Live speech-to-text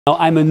Now,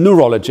 I'm a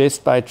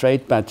neurologist by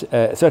trade, but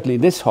certainly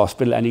in this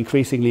hospital and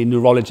increasingly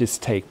neurologists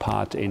take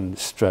part in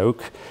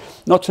stroke.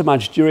 Not so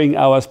much during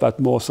hours, but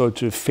more so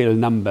to fill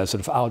numbers sort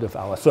of out of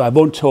hours. So I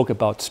won't talk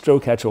about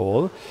stroke at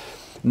all.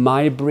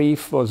 My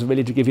brief was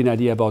really to give you an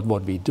idea about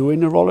what we do in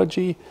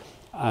neurology.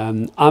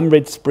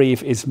 Amrit's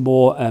brief is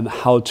more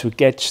how to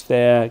get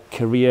there,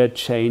 career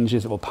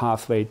changes or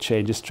pathway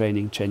changes,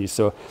 training changes.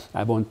 So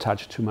I won't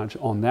touch too much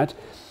on that.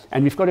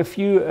 And we've got a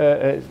few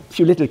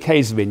little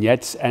case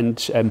vignettes,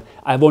 and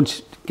I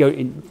won't go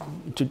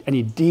into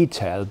any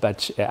detail,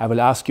 but I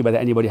will ask you whether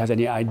anybody has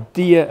any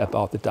idea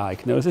about the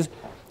diagnosis.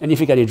 And if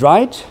you get it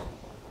right,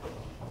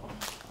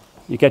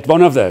 you get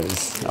one of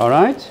those, all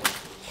right?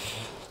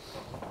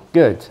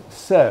 Good.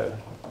 So,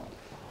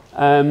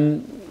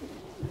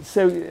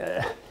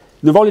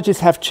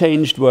 neurologists have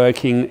changed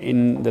working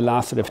in the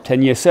last sort of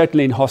 10 years,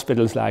 certainly in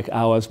hospitals like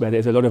ours, where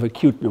there's a lot of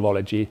acute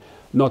neurology,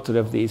 not sort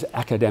of these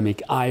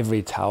academic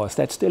ivory towers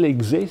that still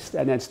exist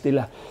and that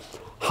still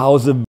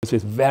house them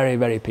with very,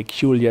 very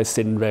peculiar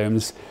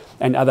syndromes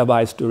and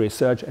otherwise do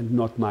research and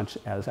not much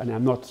else. And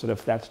I'm not sort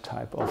of that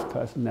type of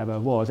person, never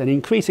was. And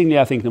increasingly,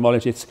 I think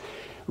neurologists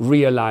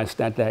realize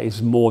that there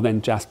is more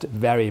than just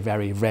very,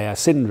 very rare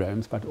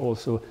syndromes, but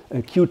also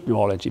acute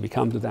neurology. We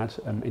come to that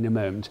in a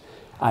moment.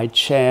 I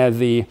chair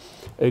the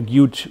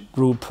acute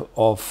group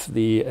of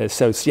the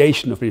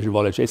Association of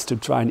Neurologists to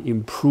try and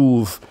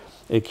improve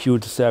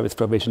acute service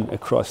provision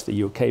across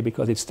the UK,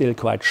 because it's still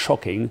quite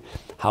shocking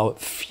how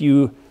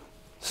few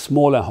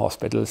smaller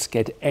hospitals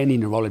get any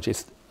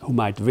neurologist who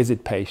might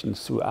visit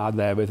patients who are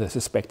there with a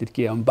suspected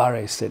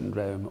Guillain-Barré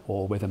syndrome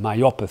or with a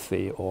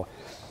myopathy or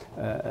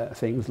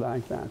things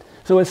like that.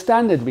 So a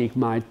standard week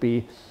might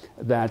be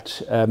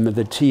that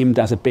the team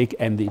does a big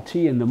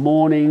MDT in the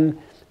morning,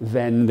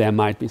 then there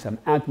might be some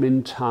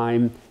admin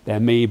time, there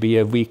may be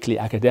a weekly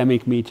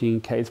academic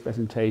meeting, case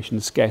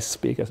presentations, guest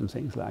speakers and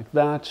things like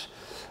that.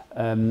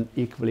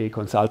 Equally,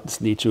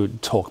 consultants need to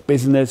talk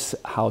business,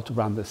 how to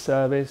run the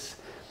service.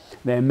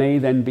 There may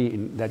then be,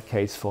 in that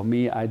case for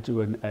me, I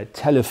do a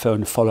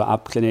telephone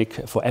follow-up clinic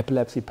for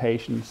epilepsy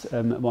patients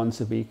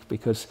once a week,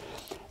 because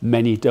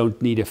many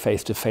don't need a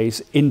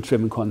face-to-face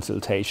interim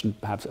consultation,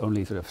 perhaps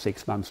only sort of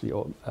 6 monthly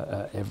or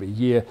every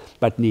year,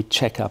 but need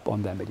check-up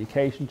on their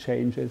medication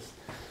changes.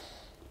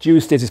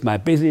 Tuesdays is my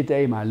busy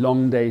day, my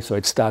long day, so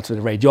it starts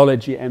with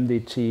radiology,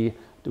 MDT,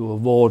 do a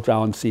ward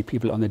round, see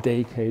people on the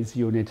day case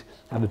unit,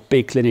 have a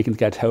big clinic and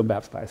get home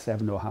perhaps by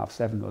 7 or half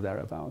 7 or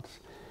thereabouts.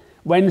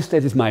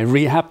 Wednesdays is my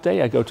rehab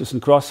day. I go to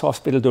St. Cross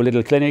Hospital, do a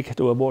little clinic,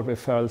 do a ward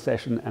referral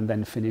session and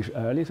then finish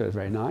early, so it's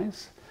very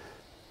nice.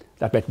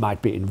 That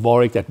might be in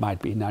Warwick, that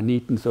might be in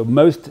Nuneaton. So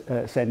most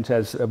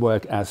centres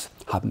work as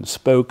hub and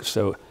spoke,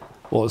 so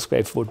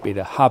Walsgrave would be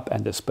the hub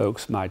and the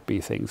spokes might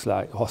be things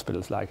like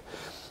hospitals like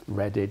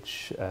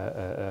Redditch,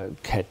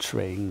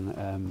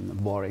 Kettering,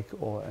 Warwick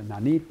or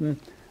Nuneaton.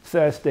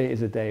 Thursday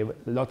is a day with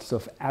lots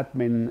of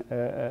admin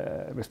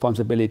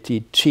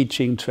responsibility,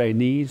 teaching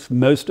trainees.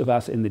 Most of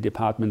us in the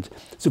department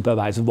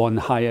supervise one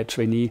higher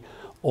trainee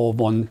or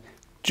one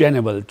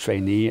general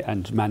trainee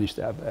and manage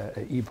their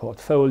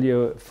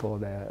e-portfolio for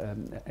their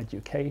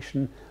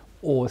education,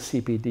 or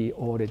CPD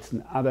audits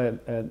and other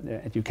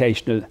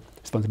educational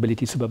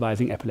responsibility,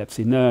 supervising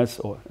epilepsy nurse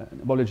or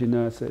neurology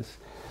nurses.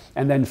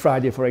 And then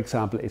Friday, for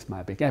example, is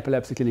my big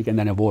epilepsy clinic, and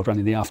then a ward run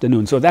in the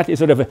afternoon. So that is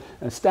sort of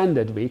a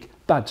standard week.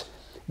 But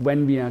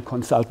when we are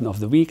consultant of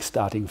the week,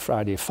 starting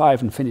Friday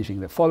 5 and finishing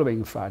the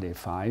following Friday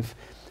 5,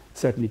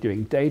 certainly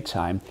during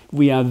daytime,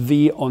 we are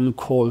the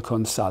on-call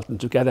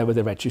consultant together with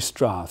the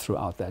registrar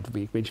throughout that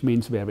week, which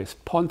means we are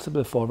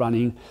responsible for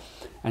running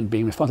and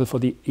being responsible for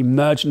the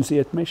emergency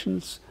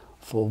admissions,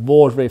 for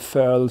ward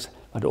referrals,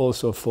 but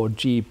also for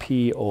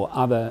GP or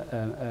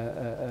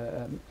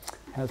other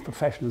health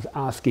professionals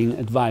asking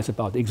advice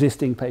about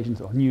existing patients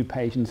or new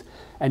patients.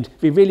 And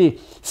we really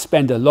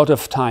spend a lot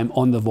of time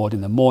on the ward in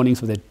the mornings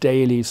with a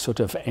daily sort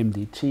of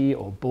MDT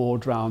or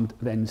board round,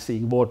 then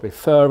seeing ward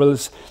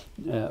referrals,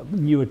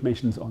 new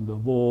admissions on the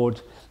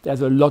ward. There's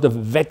a lot of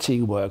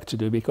vetting work to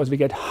do, because we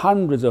get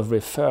hundreds of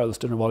referrals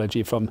to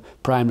neurology from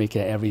primary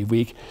care every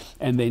week,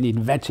 and they need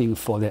vetting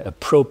for their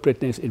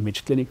appropriateness, in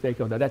which clinic they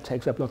go. Now that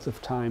takes up lots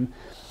of time.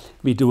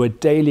 We do a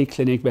daily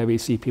clinic where we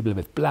see people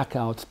with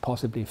blackouts,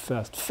 possibly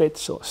first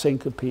fits or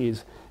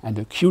syncopes, and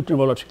acute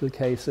neurological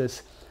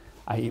cases,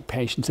 i.e.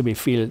 patients who we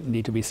feel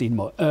need to be seen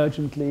more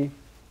urgently.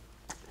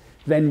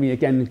 Then we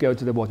again go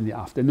to the ward in the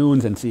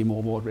afternoons and see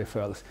more ward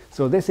referrals.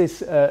 So this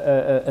is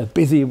a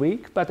busy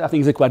week, but I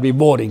think it's a quite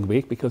rewarding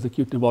week, because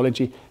acute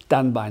neurology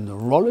done by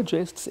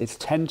neurologists is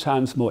 10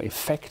 times more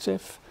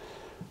effective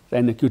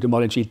than acute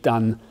neurology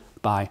done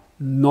by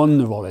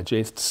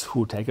non-neurologists,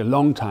 who take a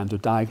long time to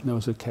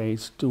diagnose a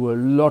case, do a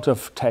lot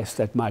of tests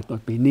that might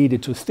not be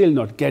needed to still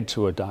not get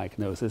to a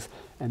diagnosis,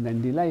 and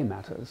then delay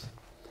matters.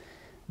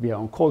 We are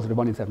on call for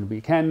 1 in 7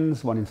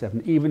 weekends, 1 in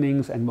 7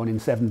 evenings, and 1 in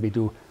 7 we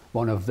do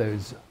one of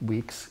those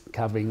weeks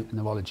covering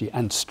neurology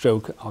and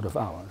stroke out of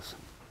hours.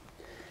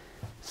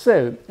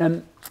 So,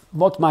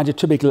 what might a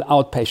typical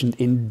outpatient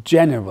in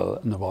general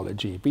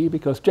neurology be?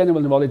 Because general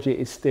neurology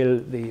is still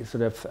the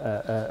sort of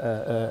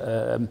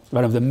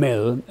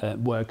run-of-the-mill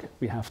work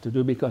we have to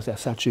do because there's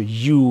such a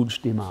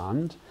huge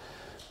demand.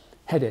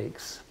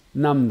 Headaches,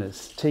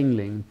 numbness,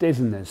 tingling,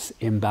 dizziness,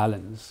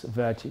 imbalance,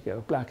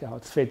 vertigo,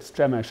 blackouts, fits,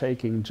 tremor,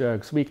 shaking,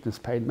 jerks, weakness,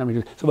 pain,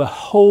 memory. So a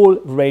whole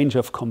range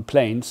of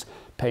complaints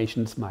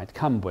patients might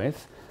come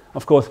with.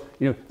 Of course,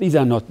 these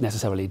are not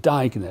necessarily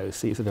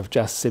diagnosed. These are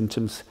just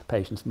symptoms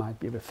patients might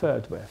be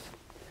referred with.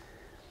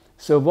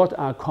 So what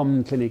are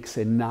common clinic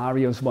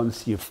scenarios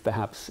once you've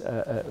perhaps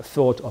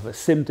thought of a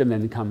symptom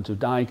and come to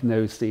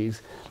diagnose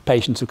these?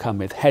 Patients who come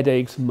with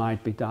headaches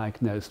might be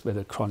diagnosed with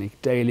a chronic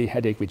daily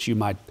headache, which you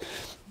might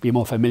be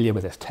more familiar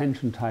with as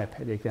tension type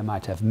headache. They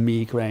might have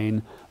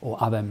migraine or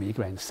other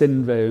migraine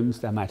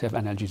syndromes. They might have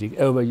analgesic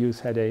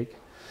overuse headache.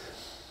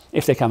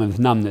 If they come with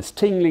numbness,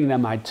 tingling, they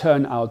might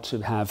turn out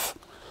to have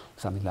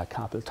something like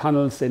carpal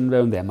tunnel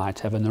syndrome. They might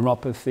have a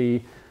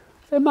neuropathy.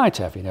 They might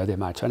have, they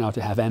might turn out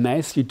to have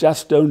MS. You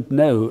just don't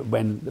know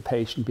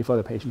before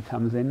the patient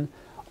comes in.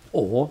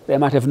 Or they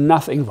might have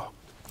nothing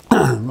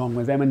wrong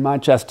with them and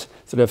might just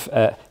sort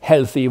of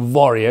healthy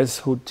warriors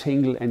who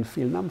tingle and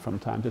feel numb from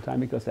time to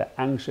time because they're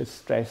anxious,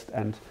 stressed,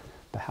 and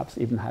perhaps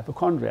even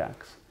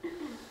hypochondriacs.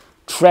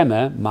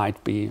 Tremor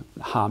might be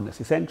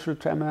harmless essential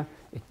tremor.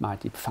 It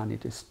might be funny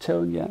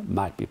dystonia,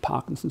 might be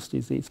Parkinson's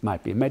disease,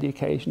 might be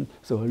medication.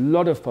 So a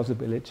lot of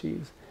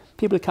possibilities.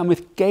 People come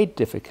with gait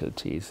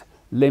difficulties,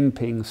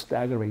 limping,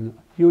 staggering,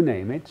 you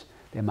name it.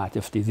 They might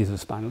have disease of the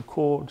spinal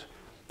cord.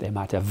 They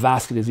might have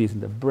vascular disease in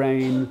the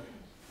brain.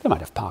 They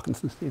might have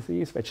Parkinson's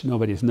disease, which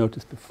nobody's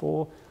noticed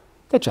before.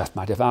 They just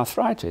might have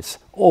arthritis.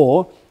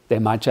 Or they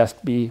might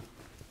just be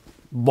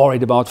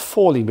worried about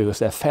falling because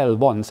they fell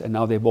once and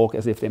now they walk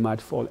as if they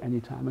might fall any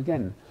time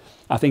again.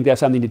 I think there's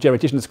something the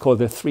geriatricians call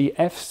the 3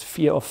 Fs,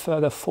 fear of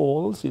further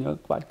falls,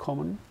 quite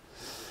common.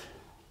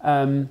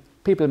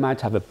 People might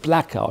have a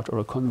blackout or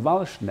a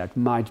convulsion that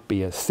might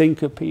be a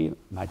syncope,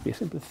 might be a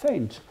simple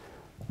faint,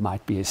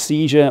 might be a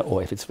seizure,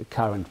 or if it's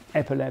recurrent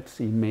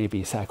epilepsy,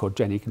 maybe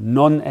psychogenic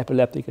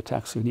non-epileptic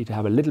attacks. So you need to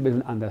have a little bit of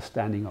an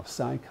understanding of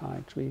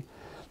psychiatry.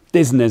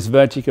 Dizziness,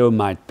 vertigo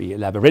might be a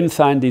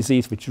labyrinthine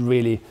disease, which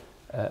really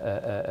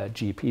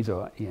GPs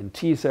or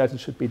ENT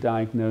surgeons should be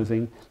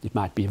diagnosing. It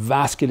might be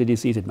vascular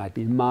disease, it might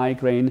be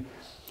migraine,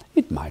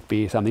 it might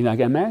be something like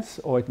MS,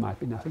 or it might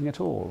be nothing at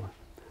all.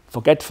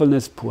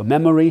 Forgetfulness, poor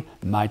memory,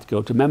 might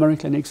go to memory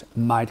clinics,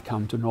 might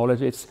come to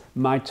neurologists,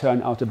 might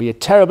turn out to be a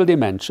terrible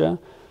dementia,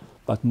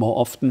 but more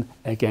often,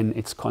 again,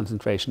 it's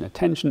concentration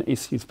attention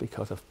issues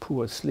because of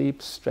poor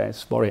sleep,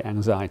 stress, worry,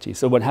 anxiety.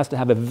 So one has to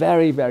have a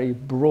very, very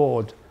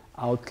broad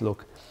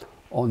outlook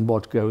on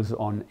what goes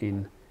on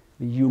in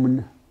the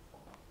human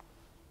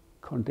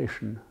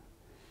condition.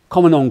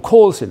 Common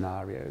on-call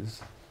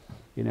scenarios,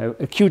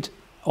 acute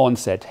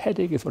onset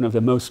headache is one of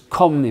the most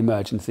common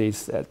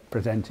emergencies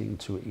presenting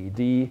to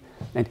ED,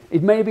 and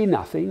it may be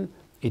nothing.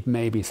 It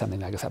may be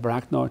something like a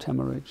subarachnoid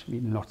hemorrhage,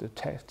 lots of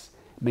tests.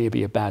 It may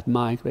be a bad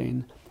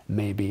migraine,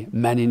 maybe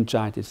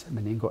meningitis,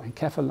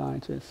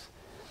 meningoencephalitis.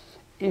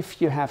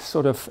 If you have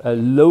sort of a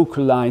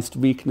localized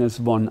weakness,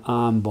 one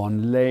arm,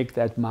 one leg,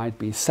 that might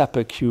be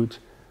subacute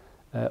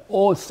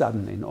or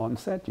sudden in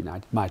onset. It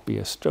might be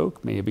a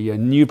stroke, maybe a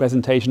new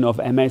presentation of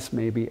MS,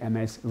 maybe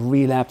MS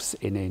relapse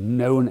in a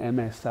known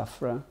MS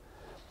sufferer.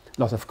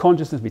 Loss of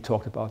consciousness, we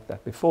talked about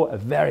that before, a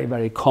very,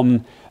 very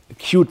common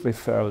acute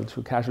referral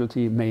to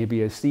casualty,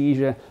 maybe a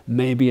seizure,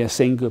 maybe a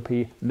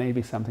syncope,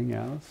 maybe something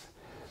else.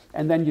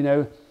 And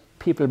then,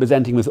 people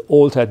presenting with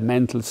altered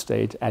mental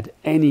state at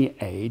any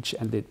age,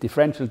 and the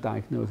differential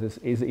diagnosis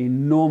is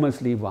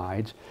enormously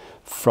wide,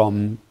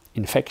 from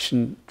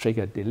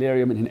infection-triggered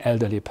delirium in an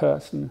elderly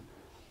person,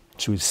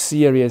 to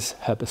serious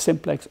herpes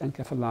simplex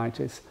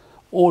encephalitis,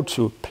 or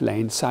to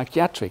plain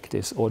psychiatric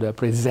disorder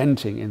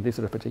presenting in this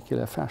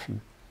particular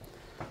fashion.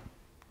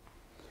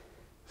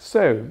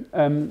 So,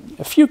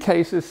 a few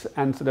cases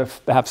and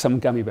perhaps some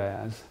gummy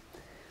bears.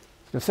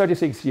 The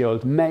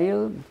 36-year-old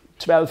male,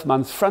 12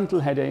 months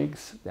frontal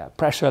headaches, they are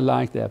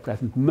pressure-like, they are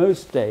present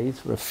most days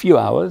for a few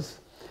hours.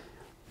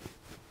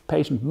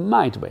 Patient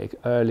might wake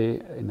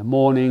early in the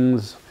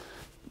mornings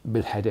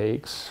with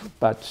headaches,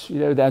 but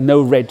there are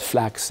no red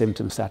flag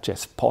symptoms such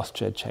as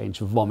posture change,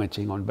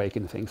 vomiting on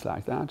waking, things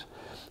like that.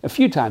 A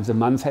few times a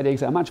month,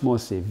 headaches are much more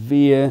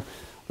severe.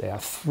 They are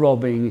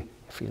throbbing,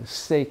 feels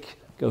sick,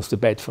 goes to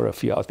bed for a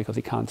few hours because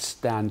he can't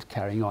stand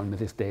carrying on with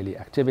his daily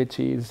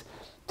activities.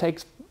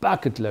 Takes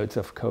bucket loads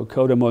of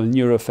cocodamol,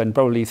 Nurofen,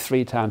 probably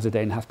 3 times a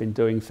day, and has been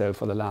doing so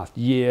for the last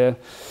year.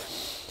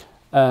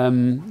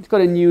 He's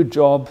got a new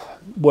job,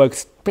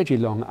 works pretty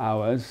long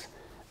hours,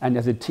 and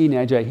as a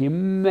teenager he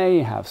may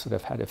have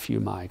had a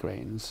few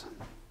migraines.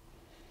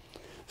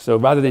 So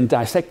rather than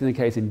dissecting the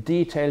case in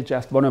detail,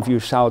 just one of you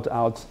shout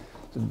out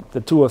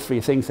the 2 or 3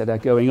 things that are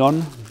going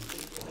on.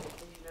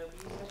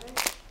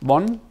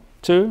 1,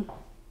 2,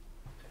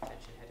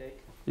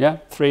 yeah,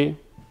 3.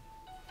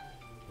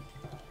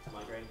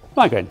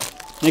 Migraine.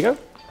 Nico?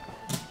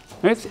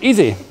 It's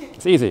easy.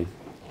 It's easy.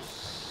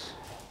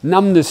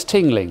 Numbness,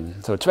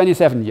 tingling. So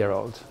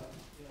 27-year-old,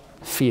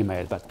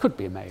 female, but could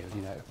be male,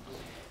 you know.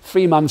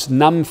 3 months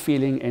numb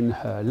feeling in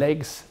her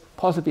legs,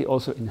 possibly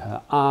also in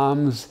her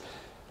arms,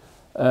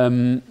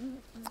 and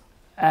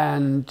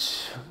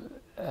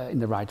in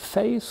the right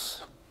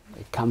face.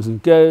 It comes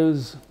and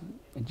goes.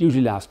 It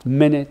usually lasts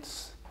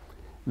minutes.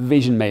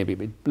 Vision may be a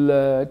bit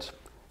blurred.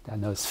 There are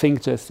no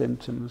sphincter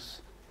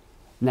symptoms.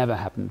 Never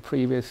happened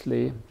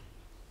previously.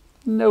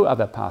 No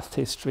other past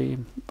history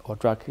or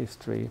drug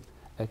history.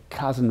 A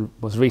cousin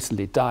was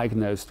recently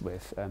diagnosed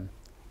with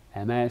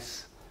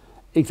MS.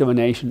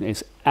 Examination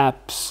is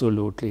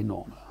absolutely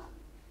normal.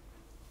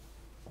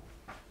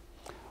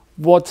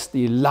 What's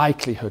the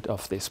likelihood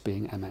of this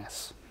being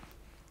MS?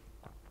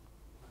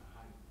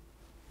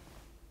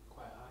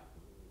 Quite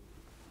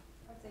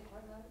high. I'd say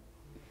quite low.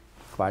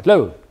 Quite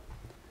low.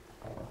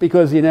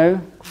 Because, you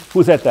know,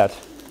 who said that?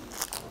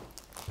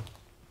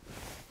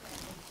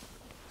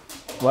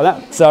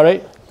 Voila,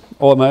 sorry,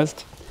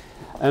 almost.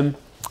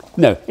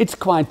 No, it's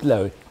quite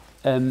low.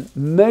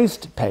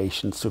 Most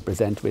patients who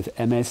present with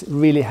MS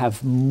really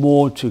have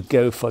more to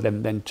go for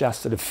them than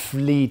just sort of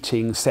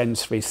fleeting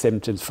sensory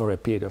symptoms for a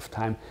period of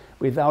time,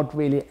 without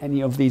really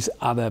any of these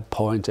other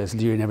pointers,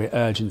 urinary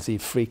urgency,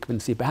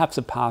 frequency, perhaps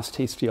a past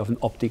history of an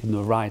optic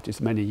neuritis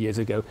many years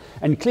ago.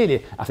 And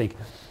clearly, I think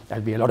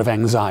there'll be a lot of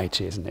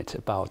anxiety, isn't it,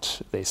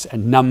 about this.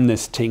 And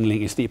numbness,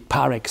 tingling is the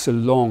par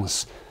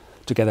excellence,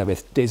 together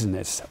with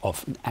dizziness,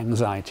 of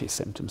anxiety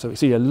symptoms. So we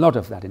see a lot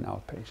of that in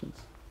our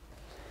patients.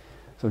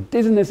 So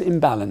dizziness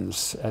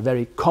imbalance, a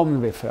very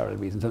common referral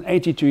reason. So an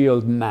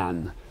 82-year-old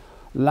man,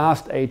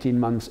 last 18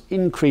 months,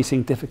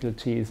 increasing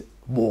difficulties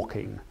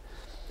walking.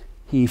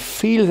 He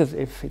feels as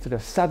if he sort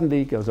of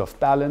suddenly goes off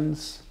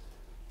balance,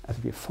 as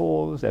if he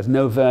falls. There's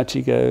no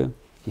vertigo.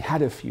 He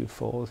had a few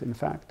falls, in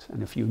fact,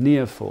 and a few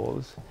near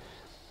falls.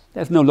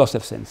 There's no loss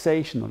of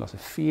sensation, no loss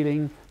of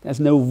feeling. There's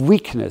no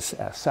weakness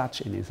as such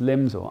in his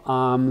limbs or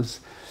arms.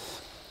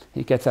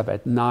 He gets up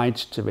at night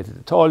to visit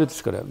the toilet.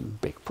 He's got a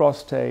big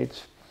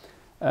prostate.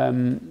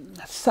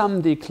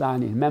 Some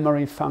decline in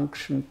memory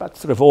function, but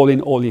sort of all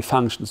in all, he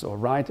functions all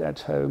right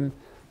at home.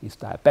 He's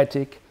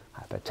diabetic,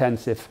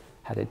 hypertensive,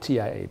 had a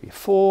TIA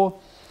before.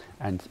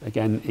 And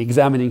again,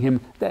 examining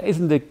him, there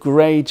isn't a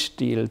great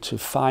deal to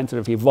find. Sort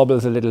of he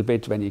wobbles a little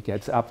bit when he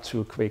gets up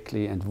too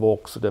quickly and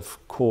walks sort of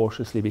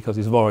cautiously because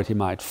he's worried he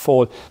might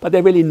fall. But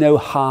there are really no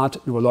hard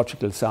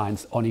neurological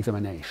signs on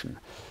examination.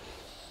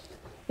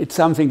 It's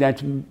something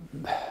that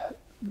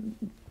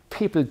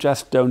people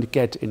just don't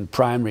get in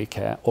primary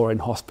care or in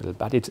hospital,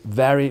 but it's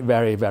very,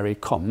 very, very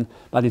common,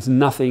 but it's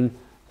nothing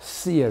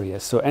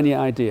serious. So any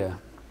idea?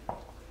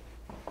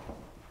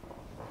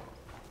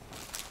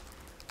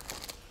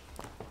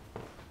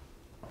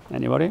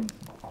 Anybody?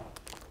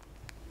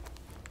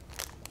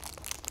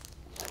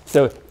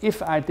 So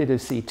if I did a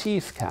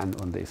CT scan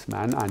on this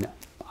man, and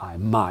I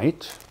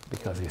might,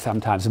 because you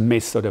sometimes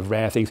miss sort of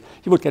rare things,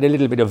 you would get a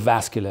little bit of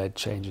vascular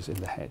changes in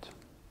the head,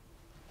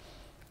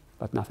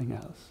 but nothing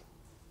else.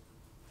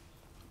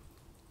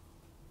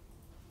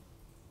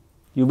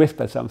 You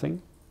whisper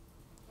something?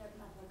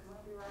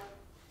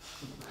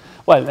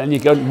 Well, then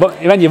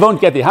you won't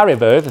get the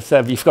Haribo, so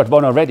you've got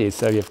one already,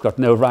 so you've got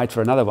no right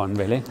for another one,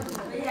 really.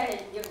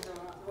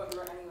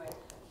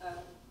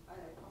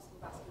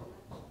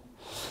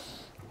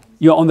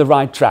 You're on the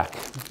right track.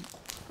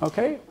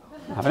 Okay,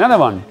 have another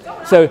one.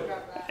 So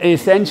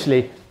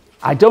essentially,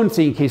 I don't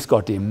think he's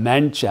got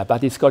dementia,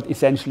 but he's got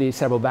essentially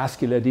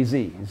cerebrovascular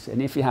disease.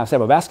 And if you have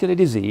cerebrovascular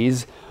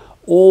disease,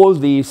 all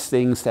these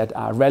things that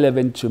are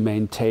relevant to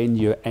maintain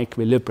your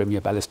equilibrium,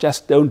 your balance,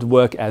 just don't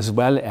work as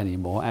well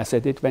anymore as they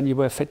did when you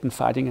were fit and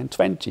fighting in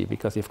 20,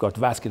 because you've got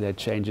vascular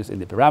changes in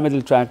the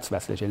pyramidal tracts,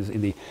 vascular changes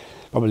in the,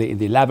 probably in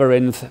the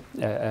labyrinth,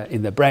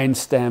 in the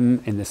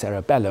brainstem, in the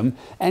cerebellum,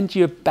 and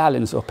your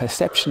balance or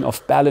perception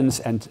of balance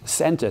and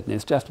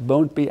centeredness just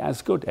won't be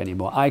as good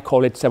anymore. I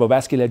call it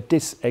cerebrovascular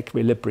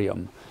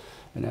disequilibrium,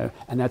 you know,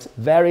 and that's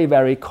very,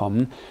 very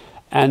common.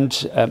 And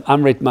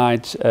Amrit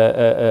might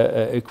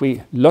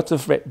agree, lots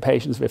of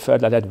patients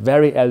referred like that,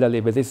 very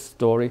elderly with this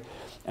story.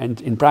 And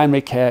in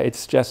primary care,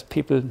 it's just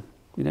people,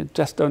 you know,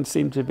 just don't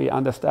seem to be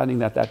understanding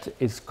that that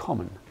is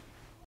common.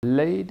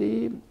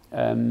 Lady,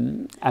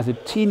 as a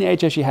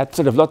teenager, she had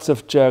sort of lots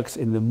of jerks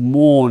in the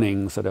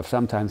morning, sort of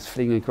sometimes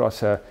flinging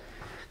across her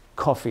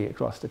coffee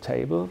across the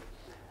table.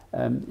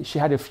 She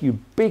had a few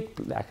big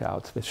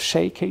blackouts with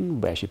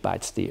shaking, where she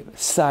bites the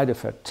side of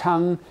her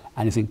tongue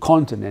and is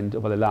incontinent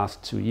over the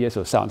last 2 years,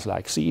 so sounds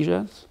like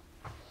seizures.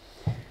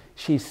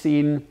 She's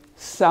seen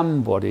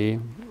somebody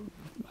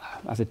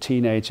as a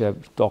teenager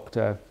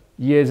doctor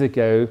years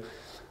ago.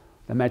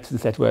 The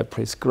medicines that were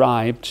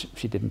prescribed,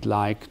 she didn't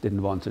like,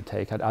 didn't want to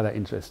take, had other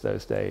interests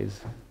those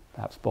days,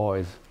 perhaps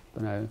boys,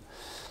 you know.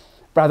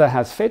 Brother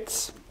has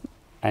fits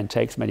and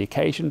takes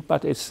medication,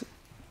 but it's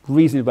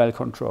reasonably well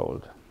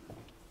controlled.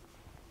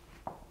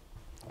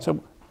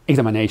 So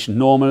examination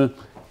normal,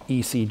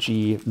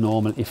 ECG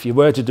normal. If you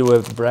were to do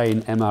a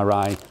brain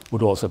MRI,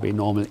 would also be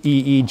normal.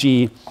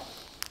 EEG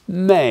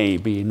may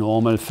be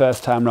normal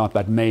first time round,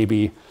 but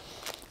maybe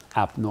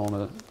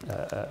abnormal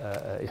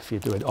if you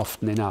do it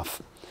often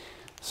enough.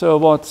 So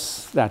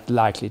what's that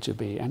likely to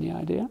be? Any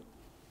idea?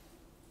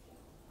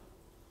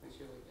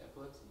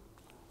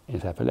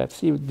 Is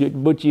epilepsy.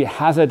 Would you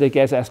hazard a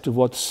guess as to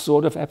what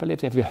sort of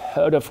epilepsy? Have you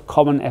heard of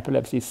common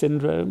epilepsy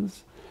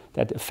syndromes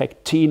that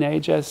affect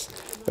teenagers,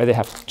 where they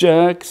have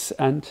jerks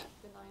and...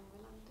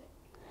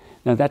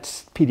 No,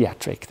 that's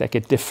pediatric. They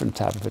get different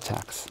type of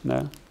attacks.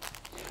 No?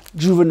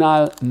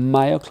 Juvenile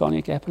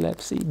myoclonic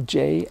epilepsy,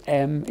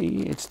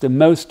 JME. It's the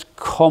most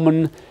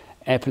common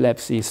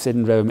epilepsy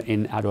syndrome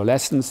in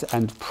adolescents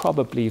and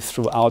probably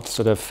throughout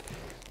sort of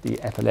the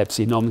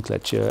epilepsy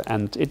nomenclature.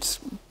 And it's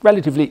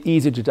relatively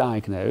easy to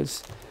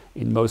diagnose.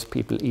 In most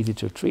people, easy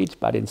to treat,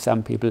 but in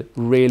some people,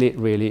 really,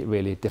 really,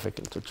 really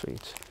difficult to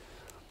treat.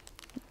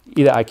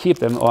 Either I keep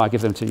them or I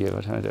give them to you.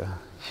 What do I do?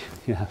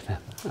 You have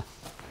them.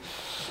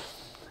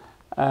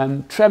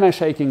 Tremor,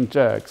 shaking,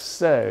 jerks.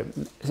 So,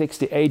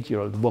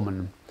 68-year-old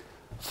woman,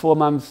 4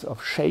 months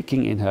of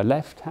shaking in her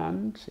left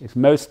hand. It's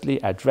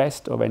mostly at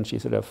rest or when she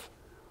sort of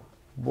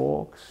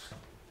walks.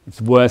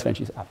 It's worse when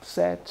she's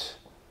upset.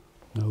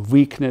 No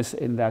weakness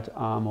in that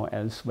arm or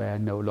elsewhere.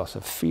 No loss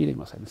of feeling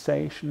or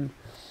sensation.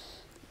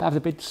 Perhaps a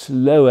bit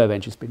slower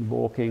when she's been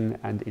walking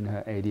and in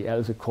her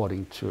ADLs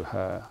according to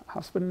her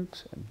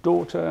husband and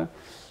daughter.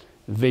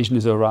 Vision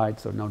is all right,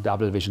 so no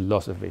double vision,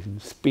 loss of vision.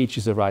 Speech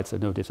is all right, so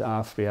no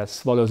dysarthria.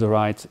 Swallows all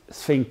right,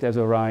 sphincters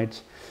all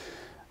right.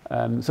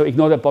 So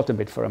ignore the bottom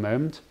bit for a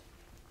moment.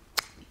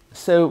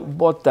 So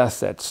what does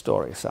that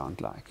story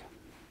sound like?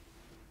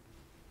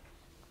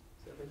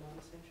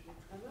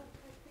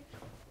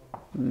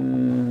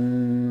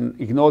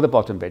 Ignore the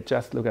bottom bit,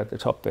 just look at the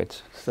top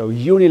bit. So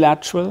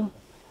unilateral,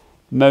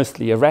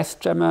 mostly a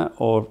rest tremor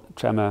or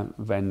tremor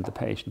when the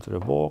patient sort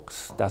of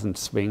walks, doesn't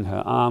swing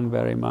her arm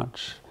very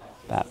much.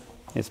 That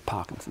is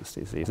Parkinson's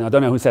disease. Now, I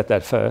don't know who said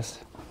that first.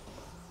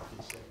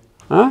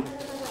 Huh?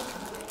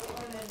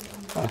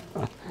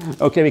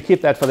 Okay, we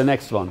keep that for the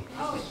next one.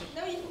 Oh,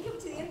 no, you can give it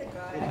to the other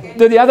guy.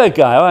 To the other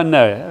guy? Oh,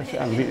 no.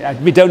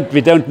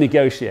 We don't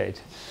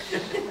negotiate.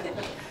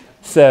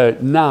 So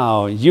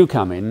now you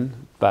come in,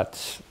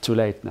 but too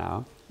late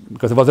now,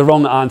 because it was the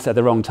wrong answer at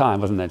the wrong time,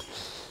 wasn't it?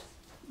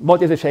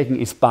 What is the shaking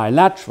is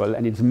bilateral,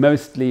 and it's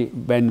mostly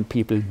when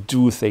people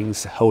do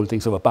things, hold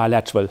things over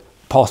bilateral,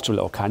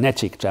 postural or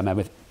kinetic tremor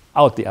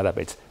without the other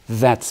bits.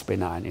 That's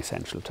benign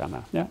essential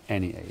tremor, yeah?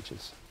 Any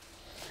ages.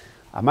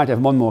 I might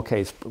have one more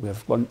case, but we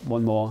have one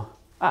more.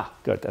 Ah,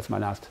 good, that's my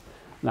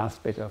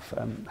last bit of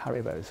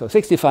Haribo. So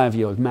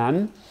 65-year-old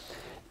man,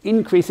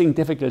 increasing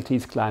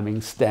difficulties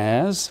climbing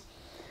stairs,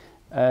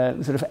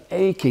 sort of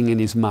aching in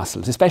his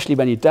muscles, especially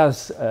when he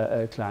does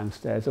climb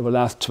stairs over the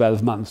last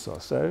 12 months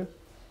or so.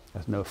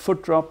 There's no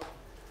foot drop.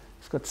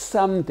 He's got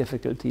some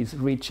difficulties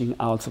reaching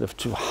out sort of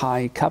to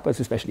high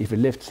cupboards, especially if he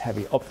lifts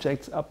heavy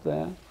objects up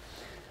there.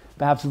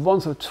 Perhaps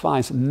once or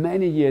twice,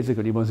 many years ago,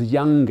 when he was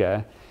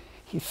younger,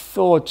 he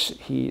thought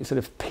he sort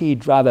of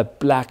peed rather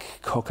black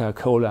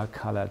Coca-Cola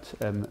coloured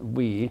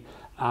wee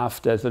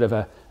after sort of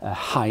a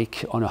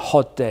hike on a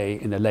hot day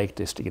in the Lake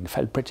District and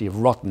felt pretty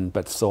rotten,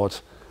 but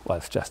thought, well,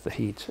 it's just the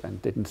heat,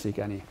 and didn't seek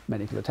any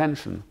medical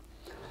attention.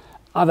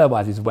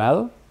 Otherwise, he's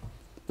well,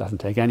 doesn't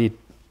take any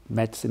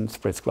medicines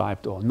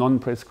prescribed or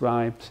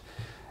non-prescribed,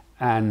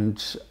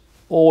 and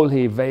all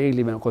he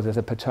vaguely, of course, there's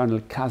a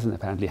paternal cousin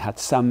apparently, had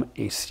some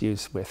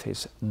issues with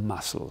his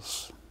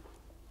muscles.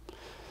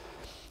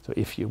 So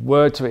if you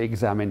were to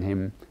examine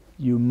him,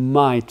 you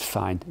might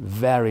find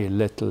very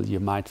little, you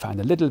might find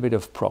a little bit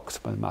of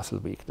proximal muscle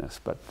weakness,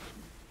 but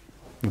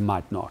you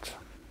might not.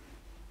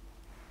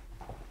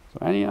 So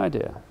any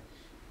idea?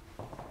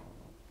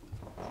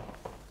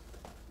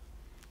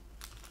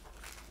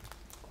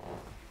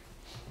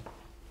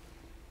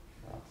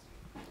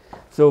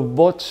 So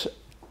what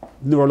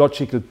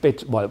neurological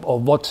bit, well, or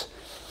what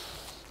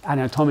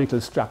anatomical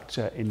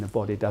structure in the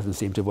body doesn't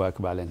seem to work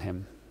well in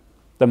him?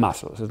 The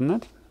muscles, isn't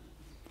it?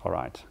 All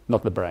right,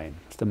 not the brain,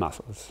 it's the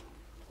muscles.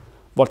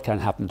 What can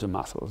happen to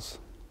muscles?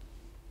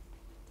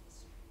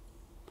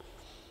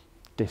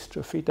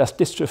 Dystrophy. Does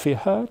dystrophy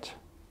hurt?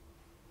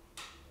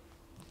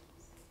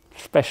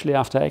 Especially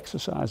after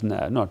exercise?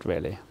 No, not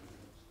really.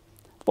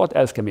 What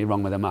else can be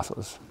wrong with the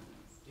muscles?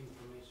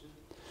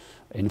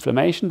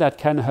 Inflammation, that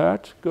can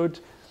hurt, good.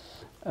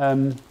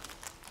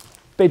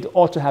 Bit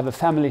ought to have a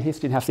family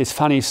history and have this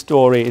funny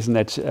story, isn't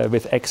it,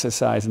 with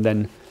exercise. And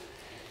then,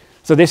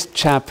 so this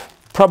chap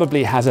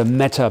probably has a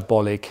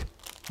metabolic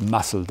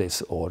muscle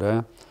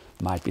disorder.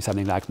 Might be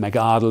something like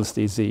McArdle's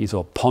disease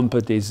or Pompe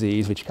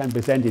disease, which can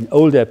present in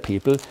older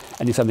people,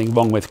 and is something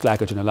wrong with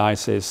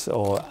glycogenolysis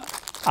or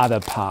other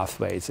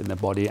pathways in the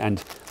body.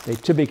 And they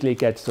typically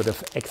get sort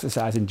of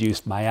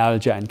exercise-induced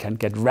myalgia and can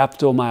get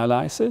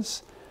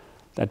rhabdomyolysis.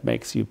 That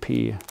makes you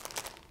pee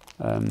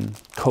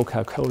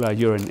Coca-Cola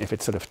urine if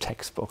it's sort of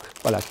textbook.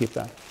 Well, I'll keep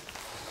that.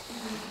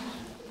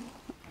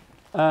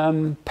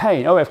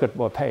 Pain. Oh, I've got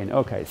more pain.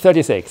 Okay,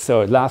 36.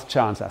 So last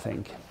chance, I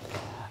think.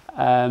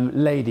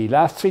 Lady,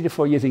 last 3 to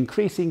 4 years,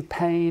 increasing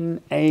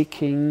pain,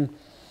 aching,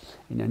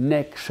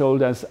 neck,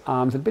 shoulders,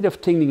 arms, a bit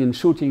of tingling and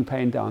shooting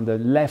pain down the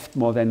left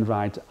more than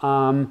right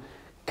arm,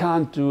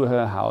 can't do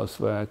her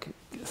housework,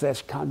 says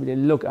she can't really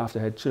look after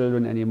her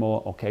children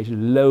anymore,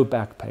 occasionally low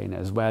back pain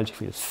as well. She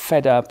feels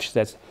fed up. She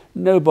says,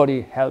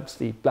 nobody helps,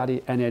 the bloody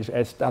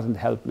NHS doesn't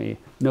help me,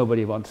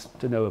 nobody wants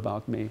to know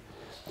about me.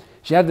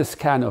 She had the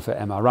scan of her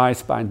MRI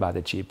spine by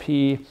the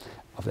GP,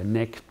 of the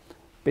neck,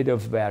 bit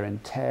of wear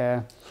and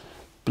tear,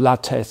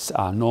 blood tests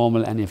are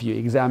normal, and if you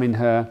examine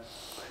her,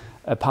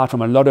 apart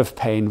from a lot of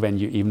pain when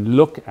you even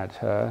look at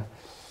her,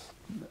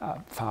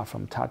 far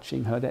from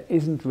touching her, there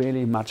isn't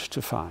really much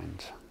to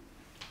find.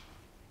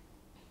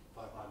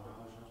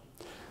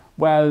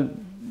 Well,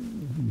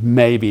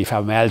 maybe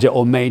fibromyalgia,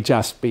 or may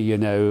just be,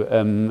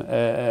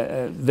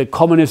 the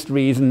commonest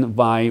reason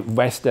why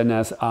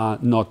Westerners are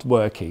not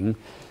working,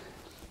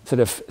 sort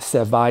of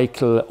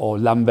cervical or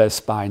lumbar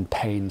spine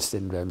pain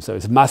syndrome. So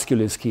it's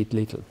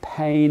musculoskeletal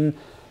pain,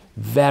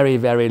 very,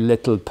 very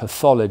little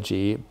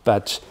pathology,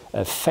 but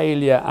a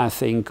failure, I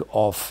think,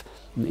 of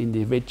an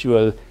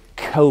individual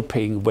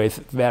coping with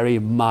very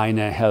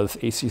minor health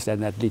issues,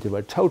 and that lead to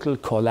a total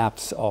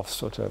collapse of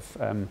sort of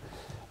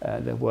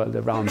the world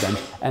around them.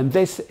 And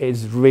this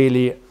is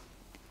really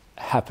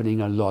happening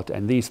a lot,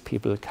 and these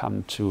people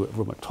come to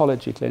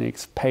rheumatology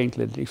clinics, pain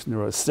clinics,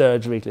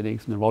 neurosurgery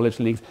clinics, neurology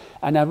clinics,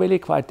 and are really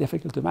quite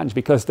difficult to manage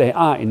because they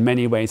are in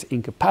many ways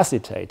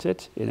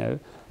incapacitated,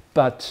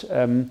 but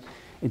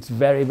it's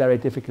very, very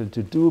difficult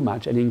to do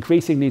much, and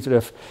increasingly sort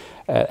of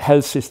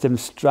health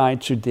systems try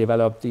to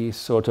develop these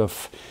sort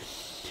of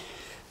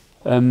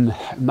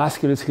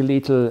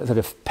musculoskeletal sort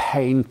of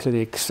pain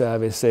clinic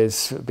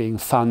services being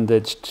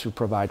funded to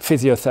provide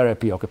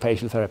physiotherapy,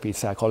 occupational therapy,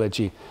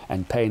 psychology,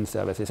 and pain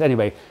services.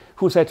 Anyway,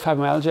 who said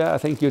fibromyalgia? I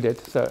think you did.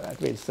 So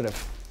it's sort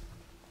of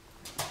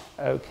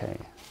okay.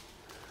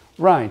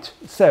 Right.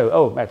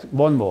 So,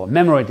 one more,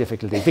 memory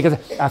difficulties, because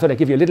I thought I'd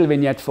give you a little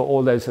vignette for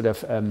all those sort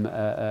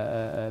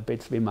of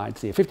bits we might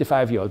see. A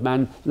 55-year-old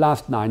man,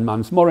 last 9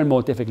 months, more and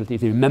more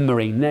difficulties in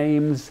remembering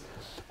names,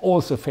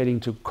 also failing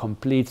to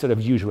complete sort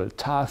of usual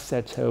tasks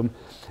at home.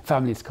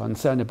 Family is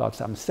concerned about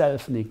some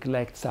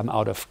self-neglect, some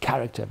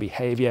out-of-character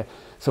behavior.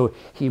 So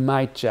he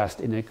might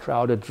just, in a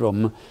crowded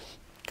room,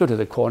 go to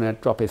the corner,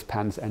 drop his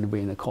pants and be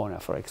in the corner,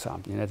 for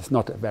example. It's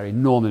not a very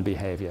normal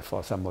behavior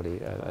for somebody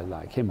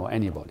like him or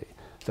anybody.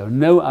 So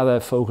no other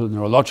focal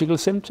neurological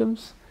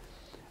symptoms,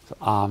 so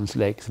arms,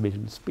 legs,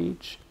 vision,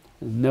 speech,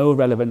 no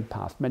relevant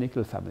past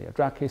medical, family or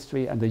drug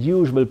history, and the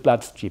usual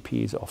bloods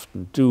GPs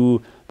often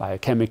do,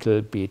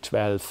 biochemical,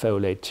 B12,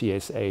 folate,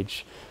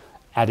 TSH,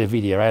 add a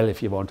VDRL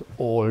if you want,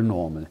 all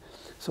normal.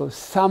 So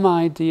some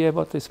idea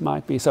what this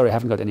might be. Sorry, I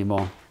haven't got any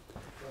more.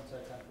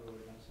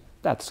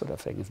 That sort of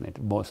thing, isn't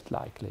it? Most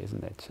likely,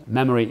 isn't it?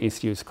 Memory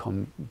issues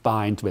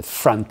combined with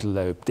frontal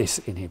lobe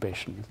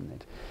disinhibition, isn't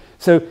it?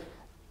 So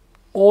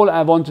all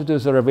I wanted to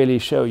sort of really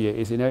show you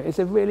is, it's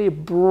a really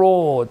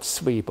broad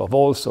sweep of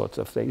all sorts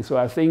of things. So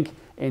I think,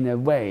 in a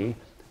way,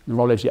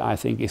 neurology, I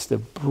think, is the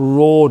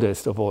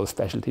broadest of all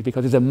specialties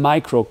because it's a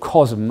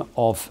microcosm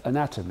of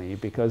anatomy.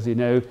 Because,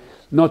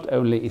 not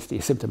only is the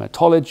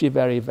symptomatology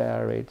very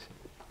varied,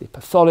 the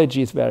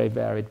pathology is very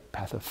varied,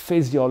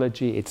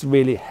 pathophysiology, it's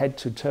really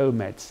head-to-toe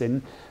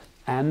medicine.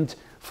 And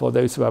for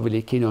those who are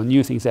really keen on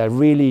new things, they're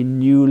really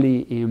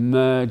newly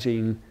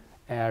emerging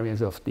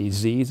areas of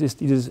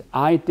diseases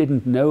I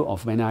didn't know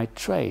of when I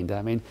trained.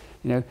 I mean,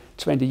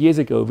 20 years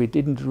ago, we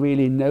didn't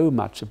really know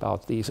much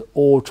about these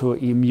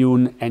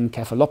autoimmune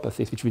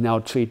encephalopathies, which we now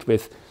treat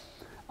with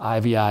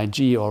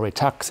IVIG or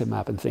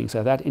rituximab and things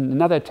like that. In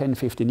another 10,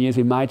 15 years,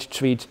 we might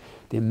treat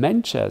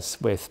dementias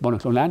with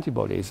monoclonal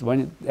antibodies.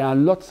 When there are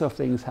lots of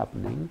things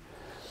happening,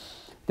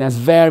 there's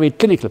varied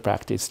clinical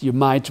practice. You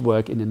might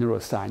work in a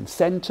neuroscience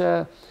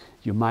center.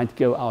 You might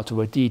go out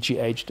to a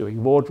DGH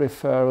doing ward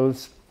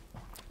referrals.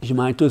 You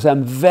might do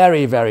some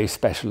very, very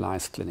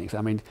specialized clinics.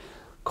 I mean,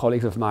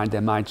 colleagues of mine, they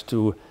might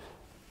do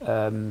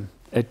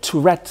a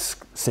Tourette's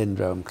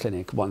syndrome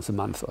clinic once a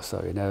month or so,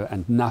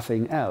 and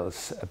nothing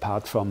else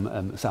apart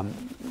from some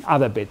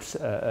other bits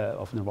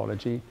of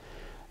neurology.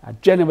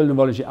 General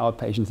neurology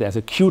outpatients, there's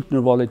acute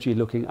neurology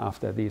looking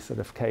after these sort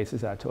of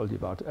cases I told you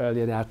about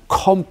earlier. There are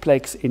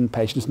complex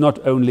inpatients,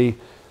 not only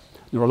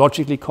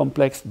neurologically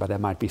complex, but they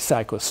might be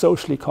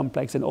psychosocially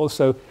complex, and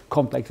also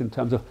complex in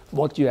terms of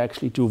what you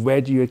actually do,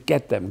 where do you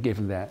get them,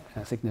 given their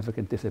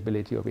significant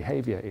disability or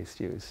behavior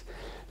issues.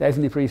 There's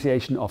an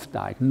appreciation of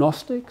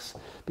diagnostics,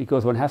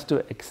 because one has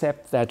to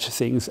accept that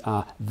things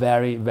are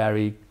very,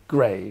 very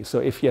grey. So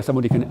if you're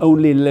somebody who can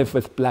only live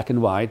with black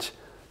and white,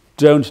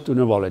 don't do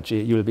neurology.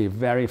 You'll be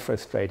very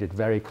frustrated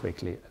very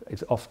quickly.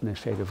 It's often a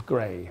shade of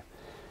grey.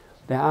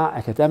 There are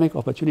academic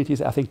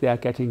opportunities. I think they are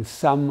getting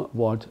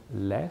somewhat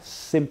less,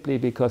 simply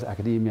because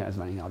academia is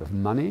running out of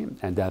money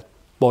and there are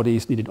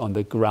bodies needed on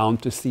the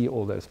ground to see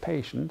all those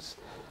patients.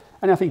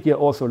 And I think you're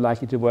also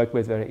likely to work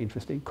with very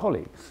interesting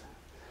colleagues.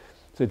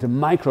 So it's a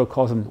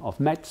microcosm of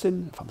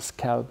medicine, from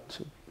scalp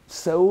to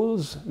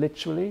soles,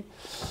 literally.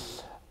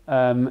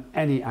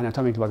 Any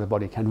anatomical part of the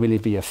body can really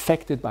be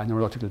affected by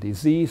neurological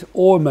disease,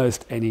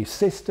 almost any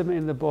system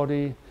in the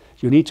body.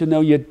 You need to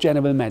know your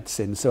general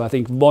medicine. So I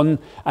think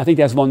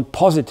there's one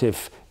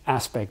positive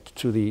aspect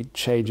to the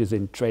changes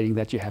in training,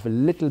 that you have a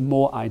little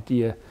more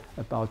idea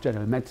about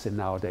general medicine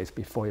nowadays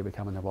before you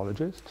become a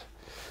neurologist.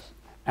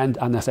 And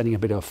understanding a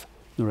bit of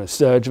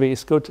neurosurgery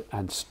is good,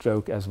 and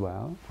stroke as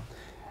well.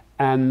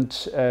 And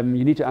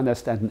you need to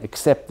understand and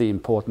accept the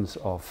importance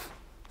of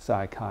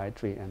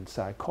psychiatry and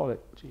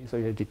psychology. So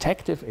you're a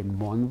detective in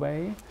one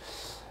way.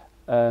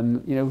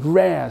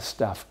 Rare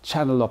stuff,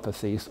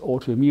 channelopathies,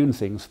 autoimmune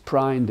things,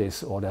 prion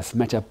disorders,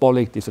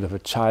 metabolic disorder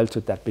of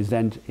childhood that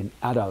present in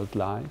adult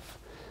life.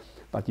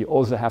 But you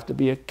also have to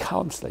be a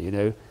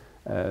counselor,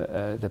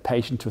 the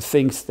patient who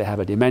thinks they have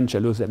a dementia,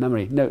 lose their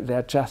memory. No,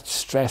 they're just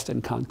stressed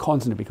and can't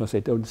concentrate because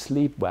they don't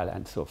sleep well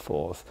and so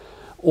forth.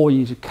 Or you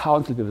need to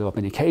counsel people with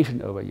medication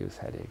overuse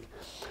headache.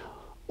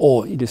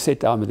 Or you need to sit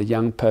down with a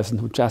young person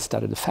who just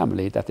started a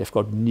family that they've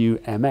got new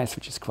MS,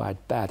 which is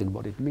quite bad in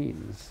what it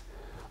means.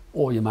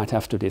 Or you might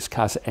have to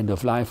discuss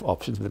end-of-life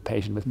options with a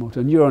patient with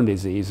motor neuron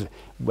disease,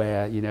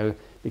 where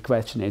the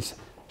question is,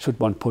 should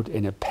one put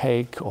in a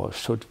peg, or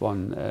should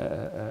one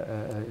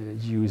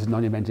use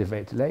non-invasive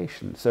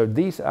ventilation? So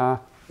these are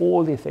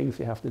all the things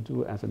you have to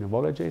do as a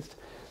neurologist,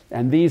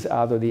 and these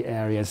are the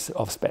areas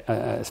of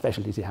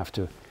specialties you have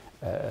to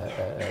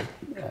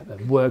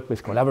work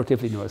with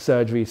collaboratively: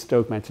 neurosurgery,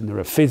 stroke medicine,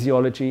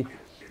 neurophysiology,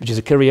 which is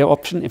a career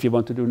option if you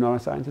want to do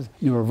neurosciences.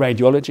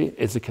 Neuroradiology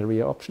is a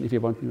career option if you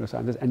want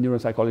neurosciences, and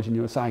neuropsychology,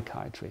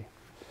 neuropsychiatry.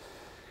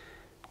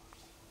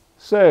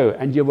 So,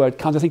 and your word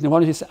counts. I think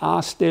neurologists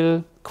are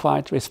still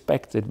quite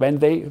respected.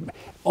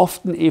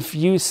 Often if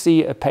you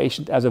see a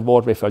patient as a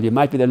ward referral, you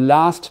might be the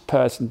last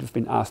person who's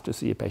been asked to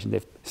see a patient.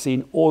 They've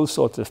seen all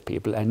sorts of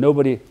people and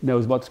nobody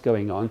knows what's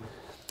going on.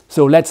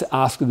 So let's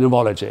ask the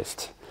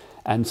neurologist.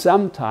 And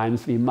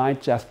sometimes we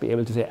might just be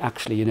able to say,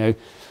 actually,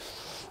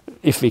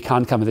 if we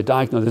can't come with a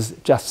diagnosis,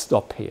 just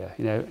stop here.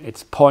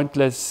 It's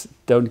pointless,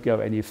 don't go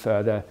any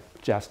further,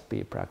 just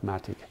be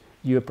pragmatic.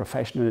 Your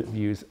professional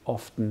views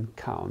often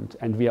count,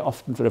 and we are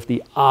often sort of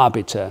the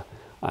arbiter,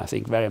 I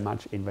think, very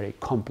much in very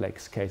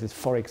complex cases,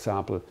 for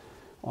example,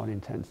 on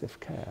intensive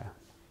care.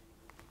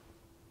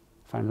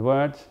 Final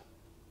word.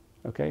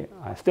 Okay,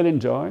 I still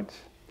enjoyed.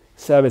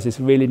 Services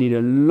really need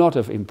a lot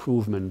of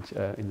improvement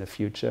in the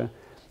future.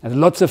 There's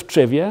lots of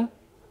trivia,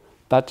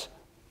 but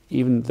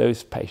even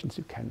those patients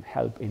who can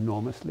help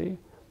enormously.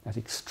 There's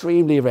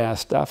extremely rare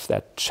stuff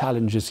that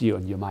challenges you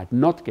and you might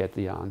not get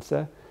the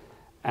answer.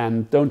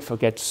 And don't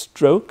forget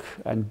stroke,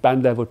 and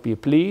Bandler would be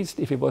pleased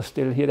if he was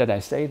still here that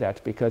I say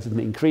that, because it's an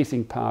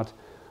increasing part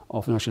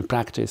of neurological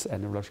practice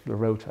and neurological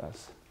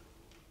rotas.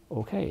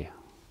 Okay,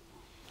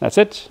 that's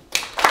it.